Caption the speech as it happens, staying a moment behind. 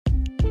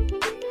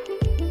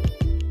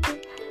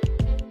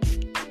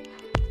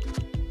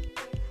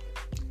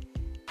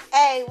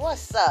Hey,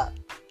 what's up?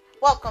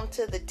 Welcome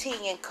to the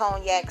Tea and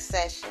Cognac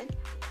session.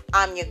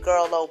 I'm your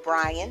girl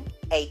O'Brien,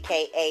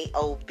 aka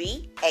OB,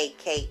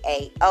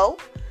 aka O,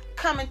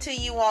 coming to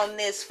you on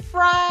this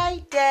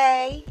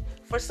Friday.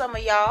 For some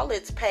of y'all,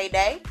 it's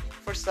payday.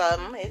 For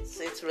some,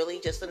 it's really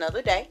just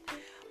another day.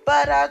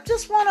 But I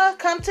just want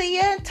to come to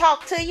you and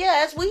talk to you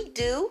as we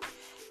do.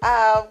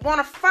 Want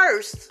to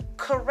first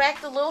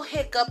correct a little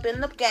hiccup in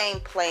the game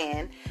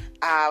plan.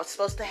 I was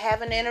supposed to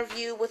have an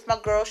interview with my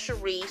girl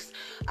Sharice.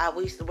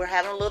 We're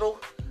having a little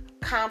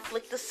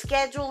conflict of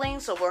scheduling,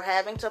 so we're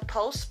having to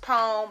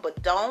postpone,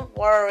 but don't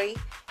worry,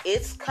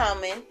 it's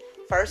coming.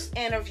 First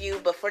interview,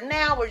 but for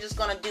now, we're just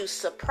going to do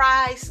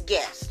surprise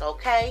guest,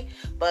 okay?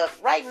 But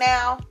right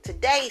now,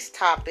 today's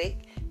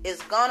topic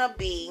is going to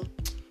be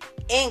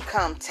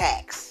income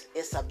tax.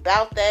 It's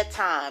about that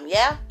time,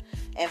 yeah?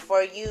 And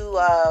for you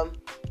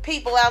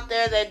people out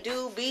there that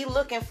do be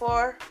looking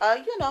for,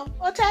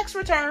 a tax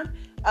return,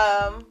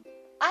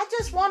 I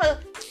just want to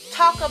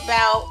talk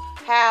about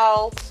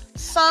how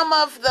some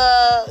of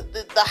the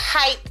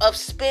hype of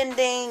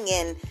spending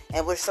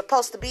and we're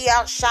supposed to be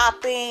out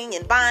shopping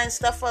and buying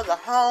stuff for the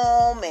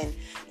home and,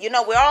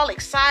 we're all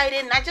excited.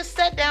 And I just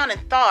sat down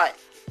and thought,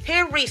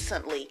 here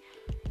recently,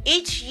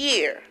 each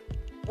year,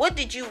 what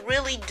did you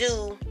really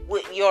do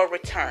with your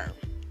return?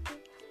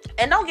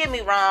 And don't get me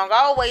wrong,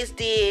 I always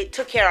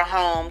took care of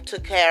home,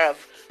 took care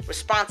of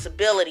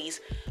responsibilities.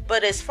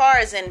 But as far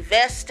as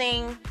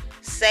investing,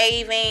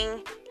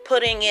 saving,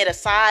 putting it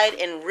aside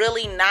and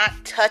really not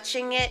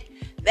touching it,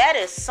 that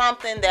is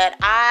something that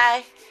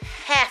I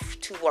have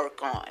to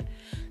work on.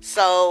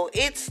 So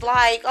it's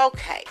like,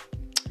 okay,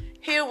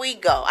 here we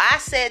go. I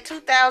said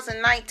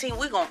 2019,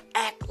 we're going to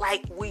act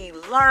like we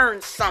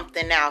learned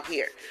something out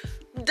here.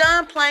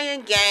 Done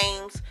playing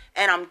games,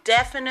 and I'm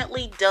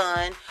definitely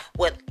done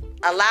with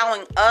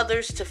allowing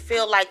others to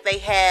feel like they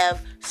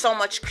have so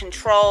much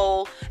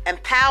control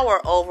and power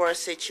over a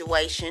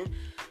situation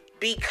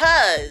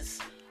because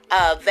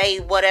they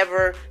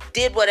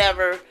did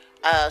whatever,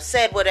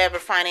 said whatever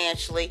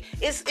financially.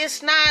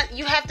 It's not,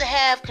 you have to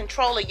have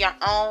control of your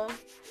own,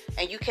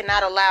 and you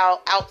cannot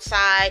allow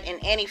outside in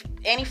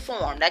any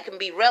form. That can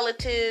be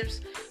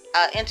relatives,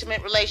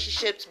 intimate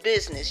relationships,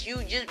 business.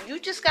 You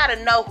just got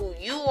to know who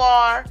you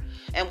are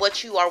and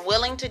what you are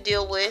willing to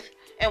deal with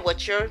and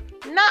what you're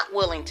not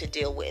willing to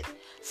deal with.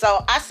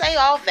 So I say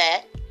all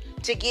that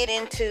to get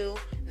into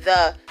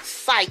the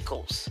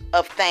cycles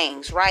of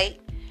things, right?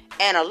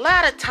 And a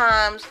lot of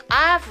times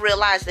I've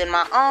realized in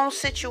my own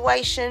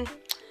situation,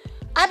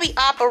 I be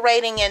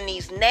operating in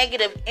these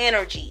negative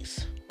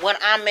energies when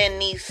I'm in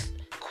these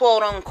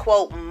quote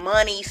unquote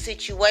money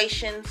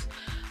situations.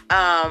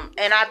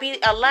 And I be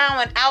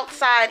allowing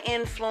outside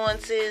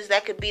influences.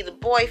 That could be the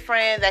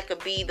boyfriend, that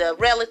could be the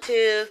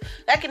relative,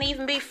 that can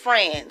even be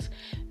friends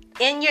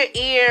in your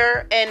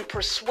ear and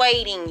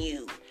persuading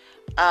you,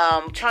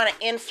 trying to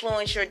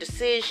influence your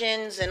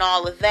decisions and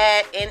all of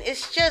that. And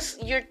it's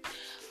just,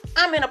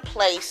 I'm in a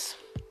place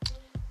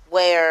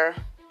where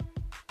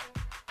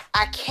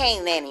I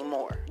can't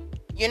anymore,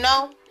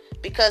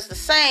 because the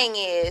saying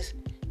is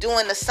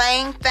doing the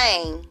same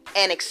thing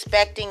and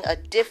expecting a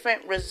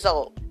different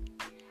result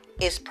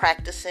is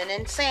practicing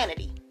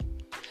insanity.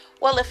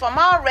 Well, if I'm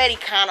already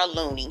kind of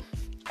loony,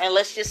 and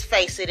let's just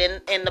face it,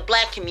 in the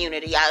black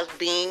community, I was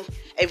being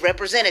a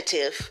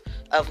representative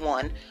of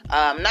one.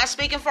 Not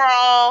speaking for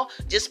all,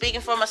 just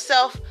speaking for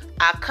myself.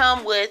 I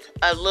come with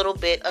a little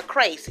bit of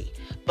crazy.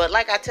 But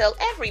like I tell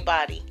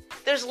everybody,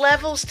 there's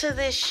levels to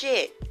this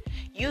shit.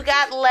 You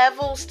got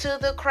levels to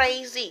the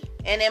crazy.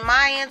 And in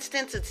my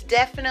instance, it's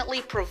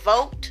definitely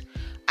provoked.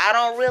 I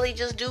don't really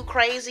just do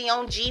crazy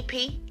on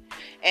GP.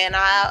 And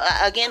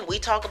again, we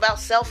talk about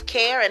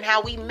self-care and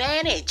how we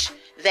manage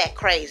that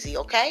crazy,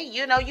 okay?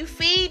 You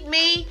feed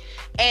me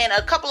and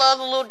a couple of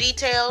other little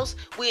details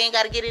we ain't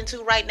got to get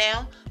into right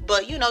now.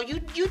 But, you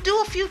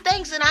do a few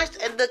things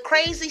and the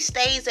crazy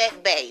stays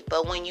at bay.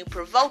 But when you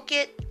provoke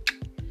it,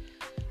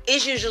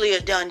 it's usually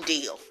a done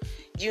deal.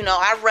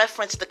 I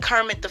referenced the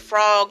Kermit the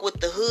Frog with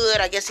the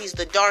hood. I guess he's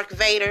the Darth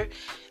Vader.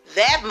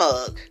 That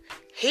mug,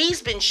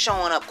 he's been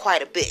showing up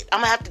quite a bit. I'm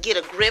going to have to get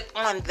a grip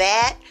on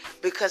that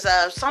because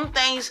some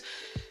things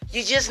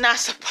you're just not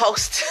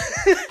supposed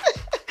to.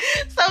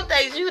 Some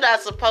things you're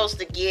not supposed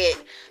to get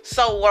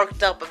so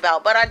worked up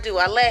about. But I do.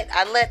 I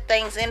let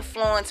things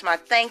influence my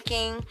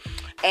thinking,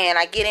 and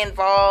I get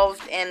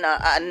involved in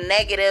a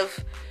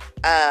negative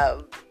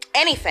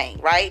anything,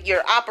 right?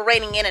 You're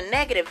operating in a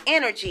negative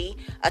energy,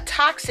 a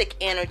toxic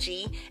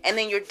energy, and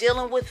then you're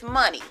dealing with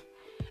money.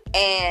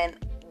 And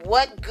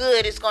what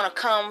good is going to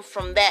come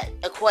from that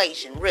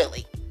equation,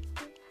 really?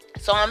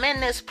 So I'm in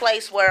this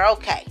place where,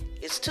 okay,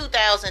 it's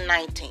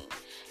 2019.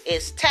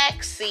 It's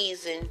tax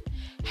season.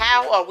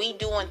 How are we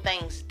doing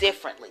things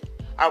differently?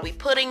 Are we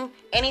putting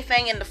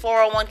anything in the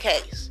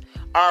 401ks?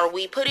 Are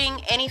we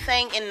putting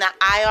anything in the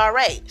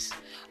IRAs?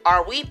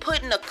 Are we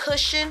putting a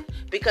cushion?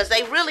 Because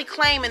they really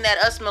claiming that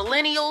us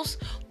millennials,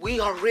 we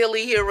are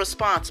really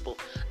irresponsible.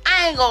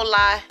 I ain't gonna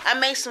lie, I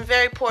made some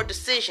very poor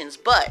decisions,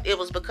 but it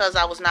was because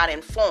I was not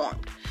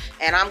informed.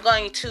 And I'm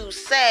going to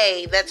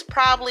say that's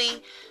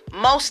probably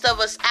most of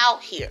us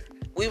out here.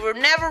 We were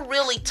never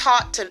really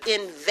taught to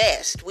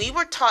invest. We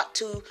were taught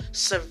to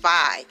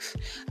survive,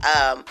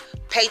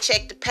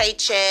 paycheck to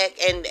paycheck,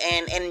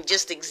 and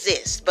just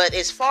exist. But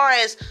as far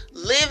as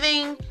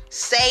living,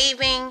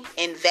 saving,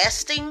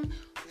 investing,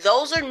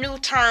 those are new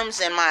terms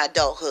in my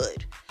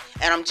adulthood.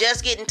 And I'm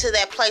just getting to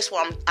that place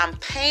where I'm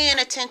paying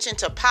attention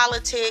to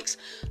politics.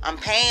 I'm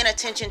paying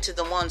attention to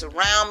the ones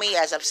around me,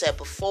 as I've said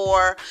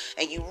before.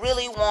 And you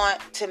really want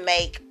to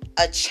make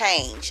a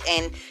change,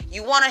 and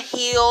you want to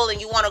heal, and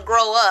you want to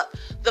grow up.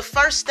 The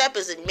first step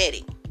is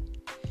admitting.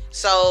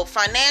 So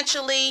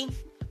financially,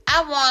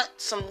 I want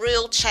some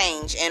real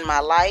change in my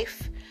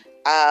life.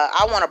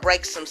 I want to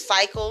break some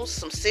cycles,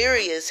 some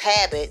serious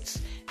habits,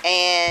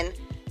 and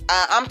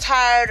I'm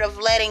tired of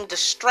letting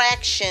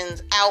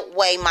distractions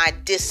outweigh my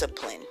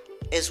discipline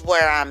is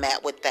where I'm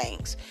at with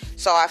things.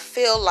 So I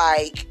feel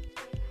like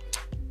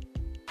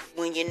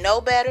when you know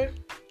better,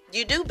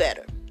 you do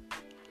better.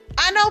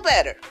 I know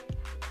better.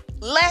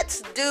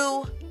 Let's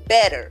do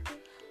better.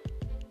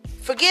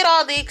 Forget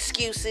all the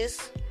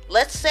excuses.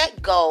 Let's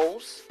set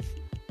goals.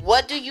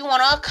 What do you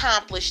want to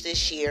accomplish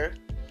this year?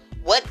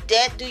 What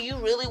debt do you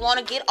really want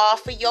to get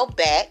off of your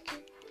back?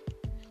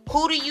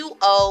 Who do you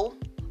owe?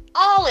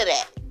 All of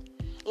that.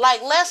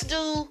 Like, let's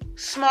do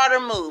smarter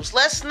moves.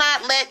 Let's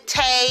not let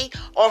Tay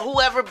or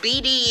whoever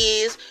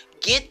BD is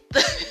get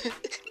the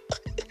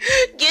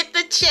get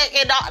the check.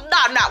 And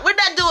no, we're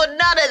not doing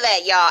none of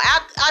that, y'all.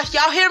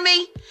 Y'all hear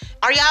me?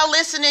 Are y'all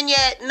listening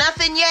yet?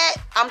 Nothing yet?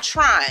 I'm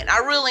trying. I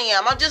really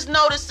am. I'm just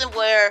noticing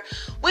where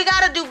we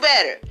got to do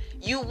better.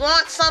 You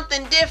want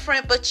something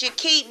different, but you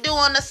keep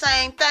doing the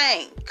same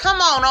thing. Come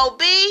on,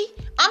 OB.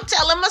 I'm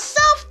telling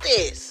myself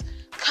this.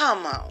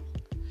 Come on.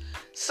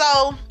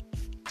 So,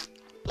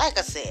 like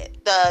I said,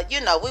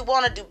 we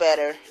want to do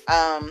better.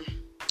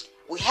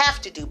 We have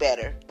to do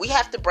better. We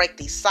have to break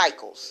these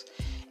cycles.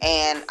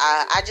 And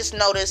I just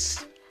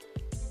noticed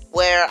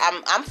where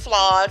I'm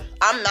flawed.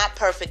 I'm not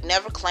perfect,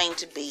 never claimed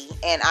to be.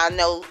 And I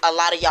know a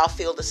lot of y'all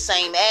feel the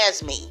same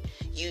as me.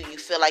 You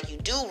feel like you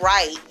do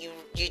right.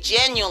 You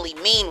genuinely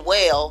mean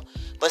well,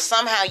 but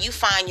somehow you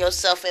find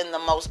yourself in the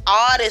most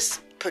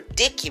oddest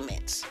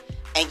predicaments.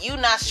 And you're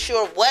not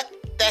sure what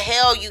the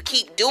hell you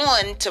keep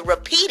doing to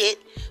repeat it.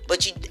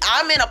 But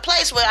I'm in a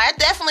place where I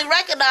definitely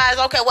recognize,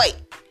 okay, wait,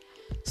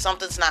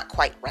 something's not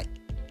quite right.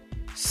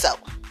 So,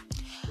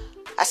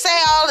 I say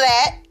all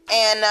that,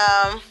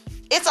 and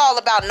it's all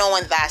about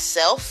knowing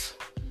thyself.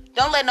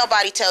 Don't let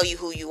nobody tell you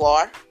who you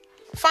are.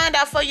 Find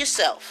out for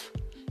yourself.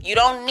 You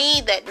don't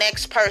need that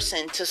next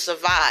person to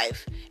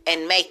survive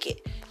and make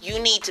it. You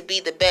need to be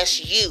the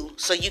best you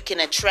so you can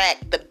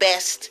attract the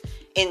best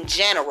in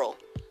general.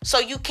 So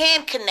you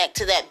can connect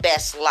to that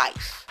best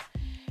life.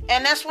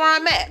 And that's where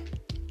I'm at.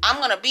 I'm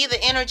going to be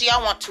the energy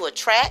I want to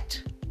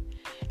attract.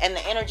 And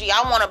the energy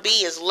I want to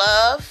be is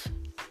love,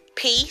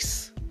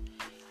 peace,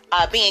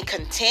 being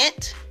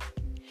content,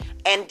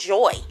 and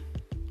joy.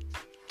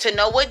 To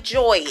know what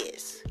joy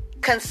is.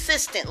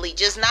 Consistently.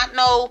 Just not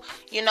know,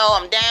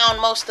 I'm down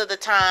most of the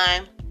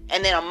time.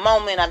 And then a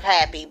moment I'm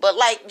happy. But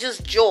like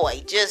just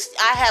joy. Just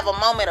I have a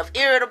moment of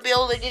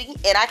irritability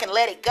and I can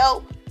let it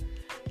go.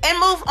 And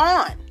move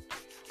on.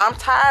 I'm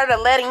tired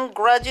of letting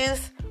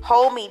grudges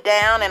hold me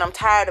down, and I'm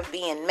tired of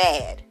being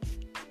mad.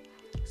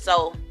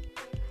 So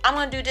I'm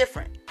going to do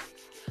different.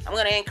 I'm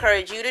going to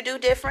encourage you to do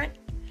different.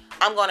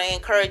 I'm going to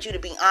encourage you to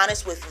be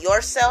honest with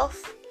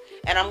yourself.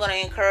 And I'm going to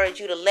encourage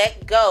you to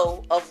let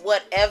go of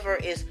whatever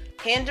is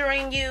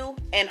hindering you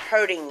and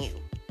hurting you.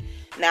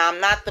 Now, I'm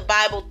not the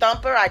Bible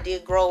thumper. I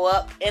did grow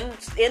up in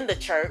the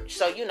church.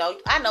 So,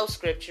 I know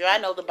scripture. I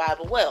know the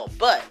Bible well.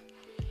 But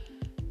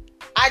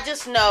I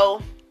just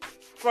know,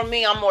 for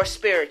me, I'm more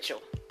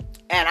spiritual.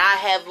 And I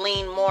have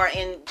leaned more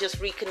in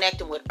just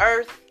reconnecting with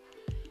earth.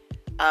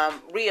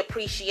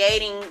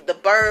 Reappreciating the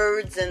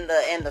birds and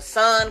the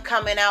sun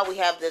coming out. We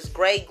have this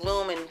gray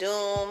gloom and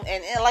doom.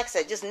 And like I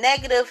said, just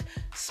negative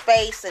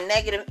space and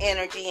negative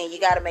energy. And you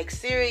got to make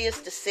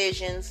serious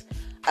decisions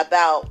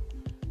about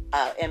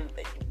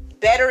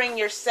bettering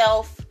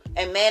yourself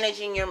and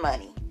managing your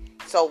money.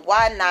 So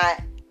why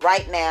not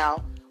right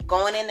now,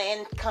 going into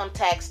income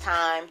tax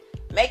time,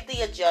 make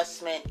the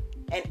adjustment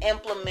and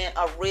implement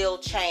a real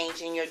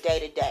change in your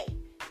day-to-day.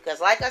 Because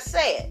like I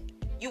said,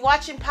 you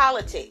watching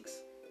politics.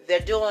 They're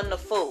doing the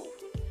fool.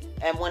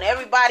 And when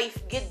everybody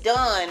get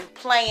done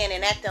playing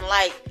and acting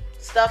like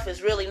stuff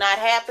is really not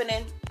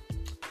happening,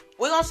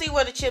 we're going to see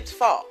where the chips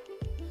fall.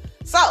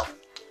 So,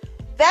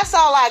 that's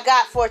all I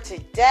got for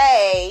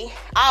today.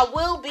 I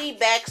will be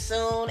back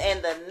soon,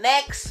 and the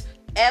next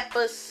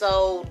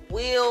episode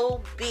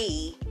will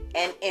be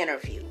an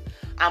interview.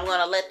 I'm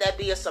going to let that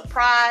be a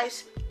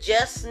surprise.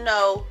 Just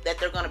know that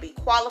they're going to be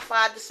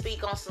qualified to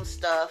speak on some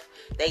stuff.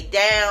 They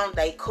down,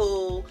 they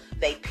cool,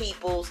 they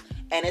peoples,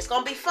 and it's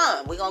going to be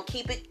fun. We're going to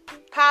keep it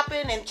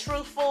popping and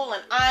truthful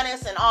and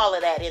honest and all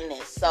of that in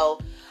this. So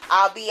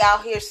I'll be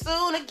out here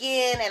soon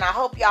again, and I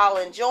hope y'all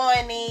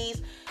enjoying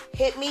these.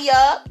 Hit me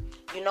up.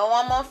 I'm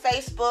on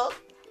Facebook,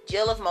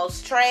 Jill of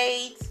Most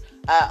Trades.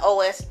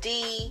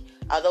 OSD.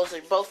 Those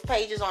are both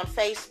pages on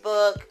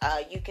Facebook.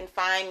 You can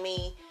find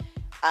me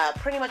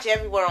pretty much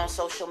everywhere on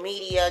social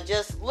media.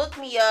 Just look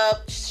me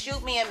up,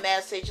 shoot me a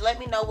message, let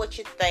me know what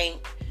you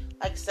think.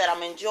 Like I said,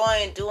 I'm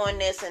enjoying doing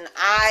this, and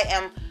I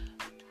am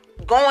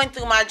going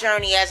through my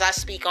journey as I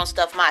speak on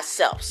stuff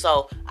myself.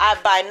 So I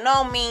by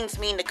no means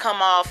mean to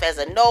come off as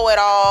a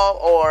know-it-all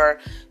or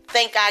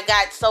think I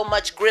got so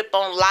much grip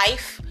on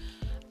life.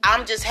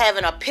 I'm just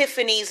having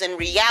epiphanies and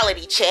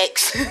reality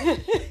checks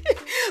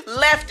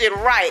left and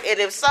right. And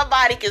if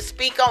somebody can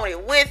speak on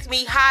it with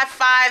me, high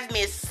five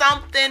me,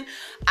 something,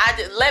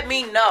 let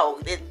me know.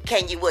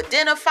 Can you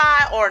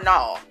identify or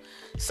no?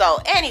 So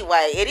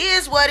anyway, it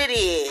is what it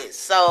is.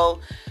 So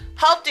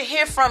hope to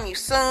hear from you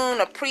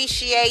soon.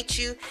 Appreciate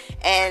you.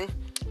 And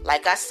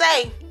like I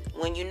say,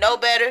 when you know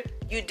better,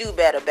 you do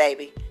better,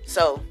 baby.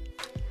 So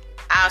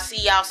I'll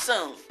see y'all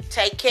soon.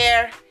 Take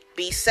care.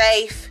 Be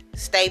safe.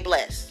 Stay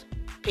blessed.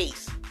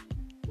 Peace.